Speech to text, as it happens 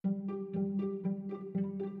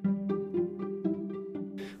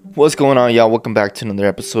What's going on, y'all? Welcome back to another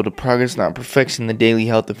episode of Progress Not Perfection, the daily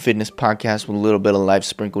health and fitness podcast with a little bit of life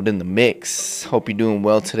sprinkled in the mix. Hope you're doing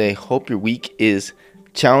well today. Hope your week is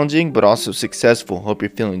challenging but also successful. Hope you're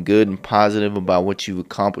feeling good and positive about what you've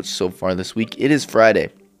accomplished so far this week. It is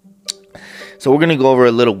Friday, so we're going to go over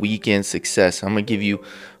a little weekend success. I'm going to give you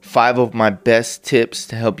 5 of my best tips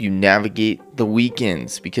to help you navigate the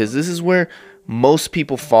weekends, because this is where most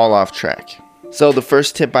people fall off track. So the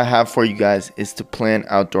first tip I have for you guys is to plan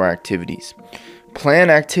outdoor activities. Plan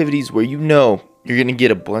activities where you know you're going to get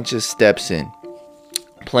a bunch of steps in.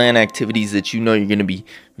 Plan activities that you know you're going to be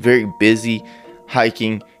very busy,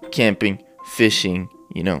 hiking, camping, fishing,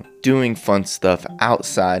 doing fun stuff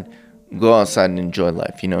outside. Go outside and enjoy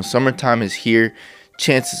life. Summertime is here.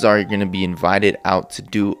 Chances are you're going to be invited out to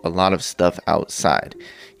do a lot of stuff outside.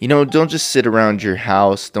 Don't just sit around your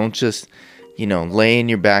house. Don't just, lay in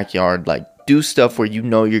your backyard. Do stuff where you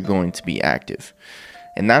know you're going to be active.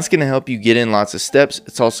 And that's going to help you get in lots of steps.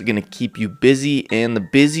 It's also going to keep you busy. And the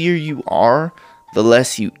busier you are, the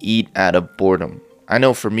less you eat out of boredom. I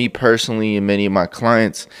know for me personally and many of my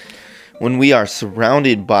clients, when we are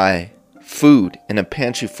surrounded by food in a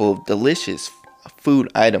pantry full of delicious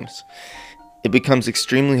food items, it becomes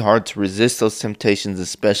extremely hard to resist those temptations,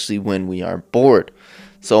 especially when we are bored.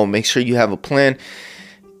 So make sure you have a plan.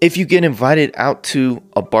 If you get invited out to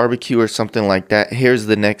a barbecue or something like that, here's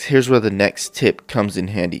where the next tip comes in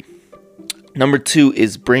handy. Number 2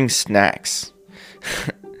 is bring snacks.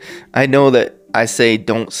 I know that I say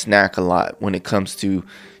don't snack a lot when it comes to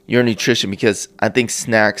your nutrition, because I think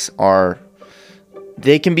snacks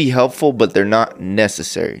they can be helpful, but they're not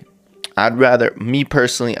necessary. I'd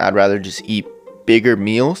rather just eat bigger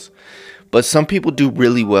meals, but some people do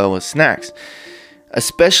really well with snacks.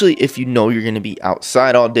 Especially if you know you're going to be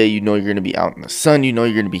outside all day, you're going to be out in the sun, you're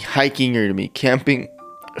going to be hiking, you're going to be camping,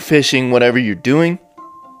 fishing, whatever you're doing.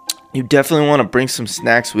 You definitely want to bring some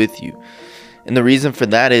snacks with you. And the reason for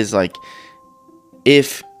that is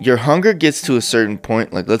if your hunger gets to a certain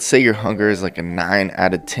point, let's say your hunger is a 9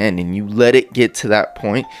 out of 10 and you let it get to that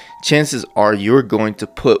point, chances are you're going to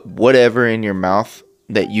put whatever in your mouth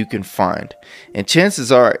that you can find. And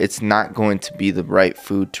chances are it's not going to be the right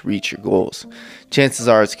food to reach your goals. Chances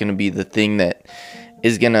are it's going to be the thing that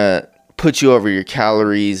is going to put you over your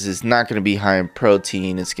calories. It's not going to be high in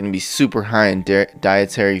protein. It's going to be super high in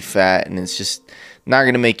dietary fat, and it's just not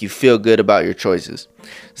going to make you feel good about your choices.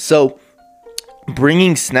 So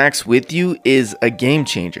bringing snacks with you is a game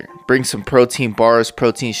changer. Bring some protein bars,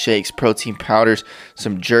 protein shakes, protein powders,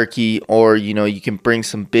 some jerky, or you can bring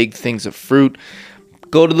some big things of fruit.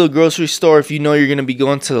 Go to the grocery store if you know you're going to be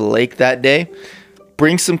going to the lake that day.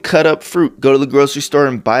 Bring some cut up fruit. Go to the grocery store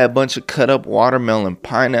and buy a bunch of cut up watermelon,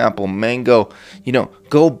 pineapple, mango.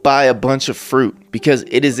 Go buy a bunch of fruit, because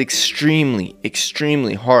it is extremely,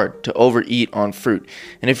 extremely hard to overeat on fruit.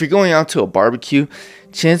 And if you're going out to a barbecue,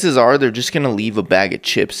 chances are they're just going to leave a bag of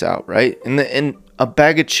chips out, right? And a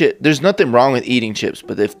bag of chips, there's nothing wrong with eating chips,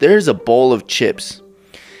 but if there's a bowl of chips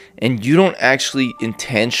and you don't actually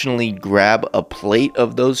intentionally grab a plate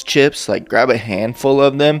of those chips, grab a handful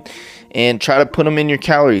of them and try to put them in your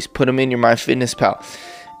calories, put them in your MyFitnessPal,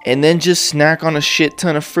 and then just snack on a shit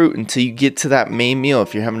ton of fruit until you get to that main meal.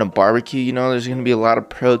 If you're having a barbecue, there's going to be a lot of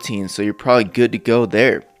protein, so you're probably good to go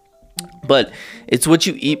there. But it's what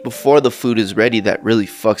you eat before the food is ready that really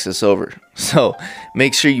fucks us over. So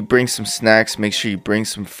make sure you bring some snacks, make sure you bring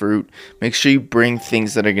some fruit, make sure you bring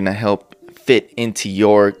things that are going to help fit into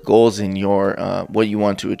your goals and your what you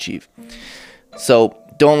want to achieve. So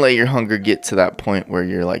don't let your hunger get to that point where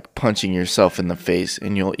you're punching yourself in the face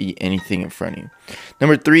and you'll eat anything in front of you.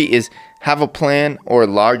 Number 3 is have a plan or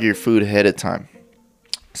log your food ahead of time.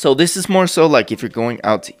 So this is more so if you're going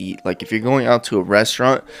out to eat, if you're going out to a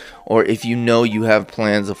restaurant, or if you have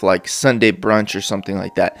plans of Sunday brunch or something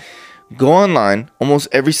like that. Go online. Almost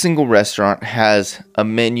every single restaurant has a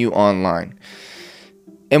menu online.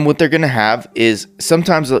 And what they're going to have is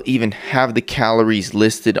sometimes they'll even have the calories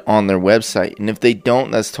listed on their website. And if they don't,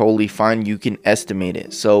 that's totally fine. You can estimate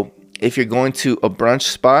it. So if you're going to a brunch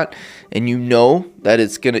spot and you know that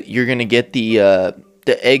you're going to get the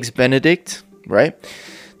Eggs Benedict, right?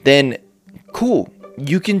 Then cool.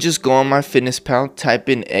 You can just go on MyFitnessPal, type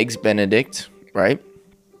in Eggs Benedict, right?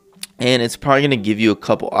 And it's probably going to give you a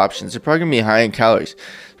couple options. They're probably going to be high in calories.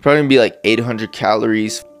 It's probably going to be 800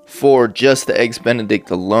 calories for just the Eggs Benedict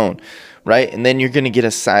alone, right? And then you're going to get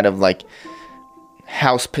a side of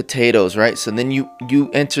house potatoes, right? So then you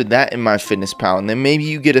enter that in MyFitnessPal, and then maybe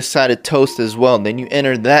you get a side of toast as well. Then you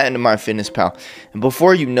enter that into MyFitnessPal, and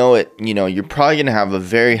before you know it, you're probably going to have a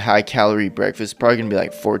very high calorie breakfast. Probably going to be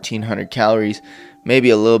 1,400 calories, maybe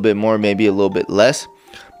a little bit more, maybe a little bit less.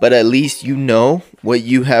 but at least you know what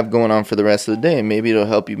you have going on for the rest of the day, and maybe it'll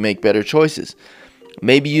help you make better choices.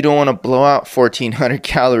 Maybe you don't want to blow out 1,400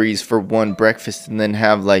 calories for one breakfast and then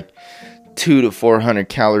have like 200 to 400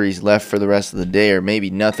 calories left for the rest of the day, or maybe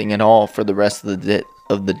nothing at all for the rest of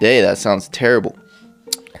the day. That sounds terrible.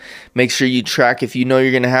 Make sure you track. If you know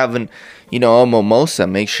you're gonna have a mimosa,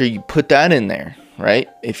 make sure you put that in there, right?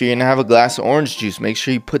 If you're gonna have a glass of orange juice, make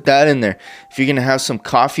sure you put that in there. If you're gonna have some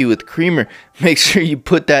coffee with creamer, make sure you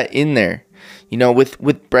put that in there.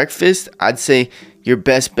 With breakfast, I'd say your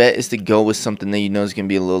best bet is to go with something that you know is gonna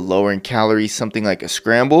be a little lower in calories, something like a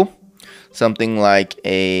scramble. Something like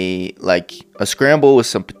a scramble with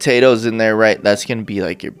some potatoes in there, right? That's going to be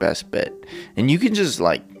like your best bet. And you can just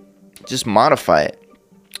modify it.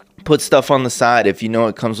 Put stuff on the side. If you know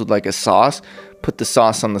it comes with like a sauce, put the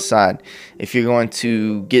sauce on the side. If you're going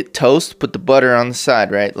to get toast, put the butter on the side,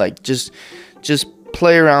 right? Like just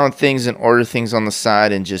play around with things and order things on the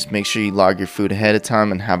side, and just make sure you log your food ahead of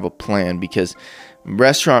time and have a plan, because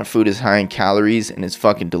restaurant food is high in calories and it's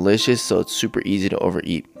fucking delicious, so it's super easy to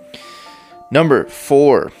overeat. Number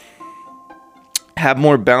 4, have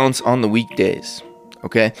more balance on the weekdays.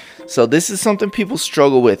 Okay, so this is something people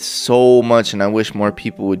struggle with so much, and I wish more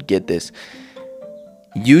people would get this.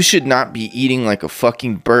 You should not be eating like a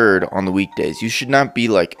fucking bird on the weekdays. You should not be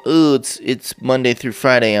like, oh, it's Monday through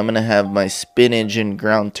Friday, I'm gonna have my spinach and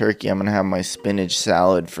ground turkey, I'm gonna have my spinach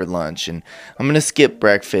salad for lunch, and I'm gonna skip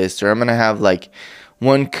breakfast, or I'm gonna have like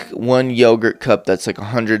one yogurt cup that's like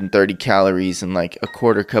 130 calories and like a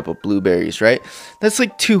quarter cup of blueberries, right? That's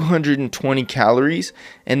like 220 calories.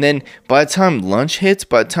 And then by the time lunch hits,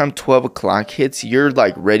 by the time 12 o'clock hits, you're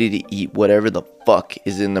like ready to eat whatever the fuck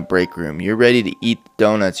is in the break room. You're ready to eat the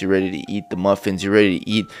donuts, you're ready to eat the muffins, you're ready to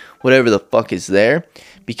eat whatever the fuck is there,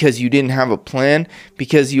 because you didn't have a plan,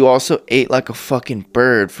 because you also ate like a fucking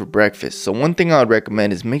bird for breakfast. So one thing I would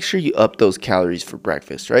recommend is make sure you up those calories for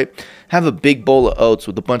breakfast, right? Have a big bowl of oats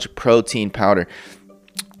with a bunch of protein powder.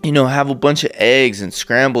 Have a bunch of eggs and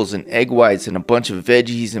scrambles and egg whites and a bunch of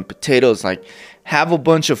veggies and potatoes. Like, have a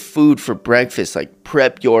bunch of food for breakfast. Like,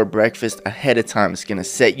 prep your breakfast ahead of time. It's going to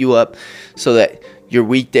set you up so that your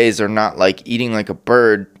weekdays are not like eating like a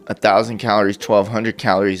bird, 1,000 calories, 1,200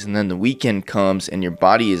 calories, and then the weekend comes and your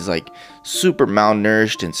body is like super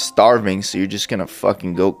malnourished and starving, so you're just gonna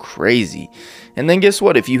fucking go crazy. And then guess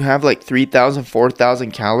what? If you have like 3,000,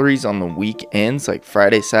 4,000 calories on the weekends, like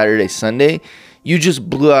Friday, Saturday, Sunday, you just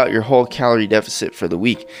blew out your whole calorie deficit for the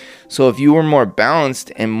week. So if you were more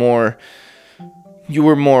balanced and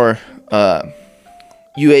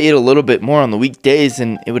you ate a little bit more on the weekdays,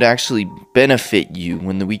 and it would actually benefit you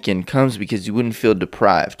when the weekend comes, because you wouldn't feel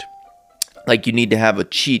deprived. Like, you need to have a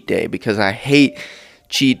cheat day, because I hate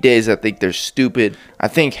cheat days. I think they're stupid. I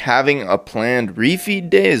think having a planned refeed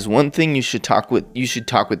day is one thing. You should talk with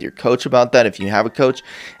your coach about that if you have a coach.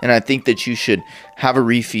 And I think that you should have a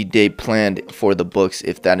refeed day planned for the books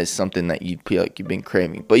if that is something that you feel like you've been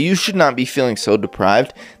craving. But you should not be feeling so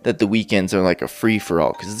deprived that the weekends are like a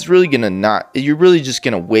free-for-all, because it's really you're really just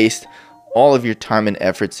gonna waste all of your time and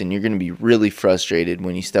efforts, and you're gonna be really frustrated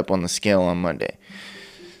when you step on the scale on Monday.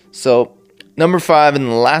 So number 5, and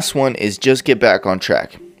the last one, is just get back on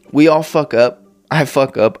track. We all fuck up. I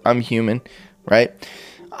fuck up. I'm human, right?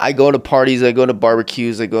 I go to parties, I go to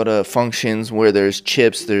barbecues, I go to functions where there's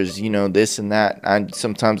chips, there's, this and that.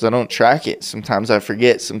 Sometimes I don't track it. Sometimes I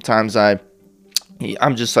forget. Sometimes I'm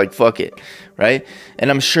just like, fuck it, right?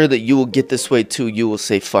 And I'm sure that you will get this way too. You will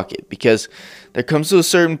say fuck it, because there comes to a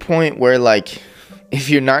certain point where, like, if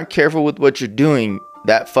you're not careful with what you're doing,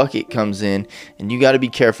 that fuck it comes in, and you got to be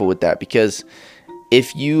careful with that, because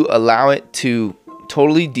if you allow it to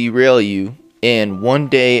totally derail you, and one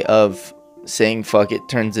day of saying fuck it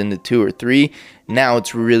turns into 2 or 3, now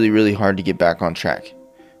it's really, really hard to get back on track.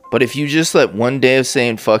 But if you just let one day of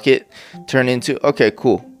saying fuck it turn into, okay,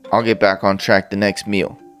 cool, I'll get back on track the next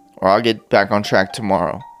meal, or I'll get back on track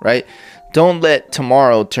tomorrow, right? Don't let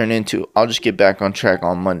tomorrow turn into, I'll just get back on track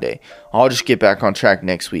on Monday. I'll just get back on track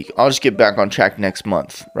next week. I'll just get back on track next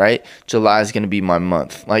month, right? July is going to be my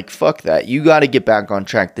month. Like, fuck that. You got to get back on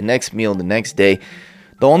track the next meal, the next day.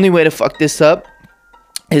 The only way to fuck this up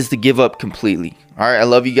is to give up completely. All right, I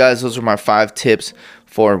love you guys. Those are my 5 tips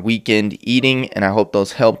for weekend eating, and I hope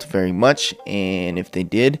those helped very much. And if they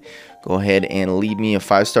did, go ahead and leave me a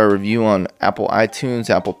 5-star review on Apple iTunes,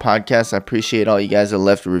 Apple Podcasts. I appreciate all you guys that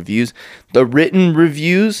left reviews. The written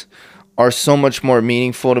reviews are so much more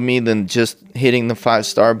meaningful to me than just hitting the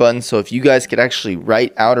 5-star button. So if you guys could actually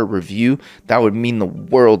write out a review, that would mean the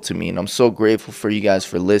world to me. And I'm so grateful for you guys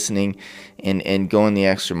for listening and going the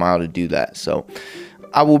extra mile to do that. So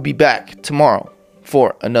I will be back tomorrow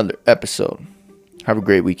for another episode. Have a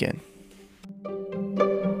great weekend.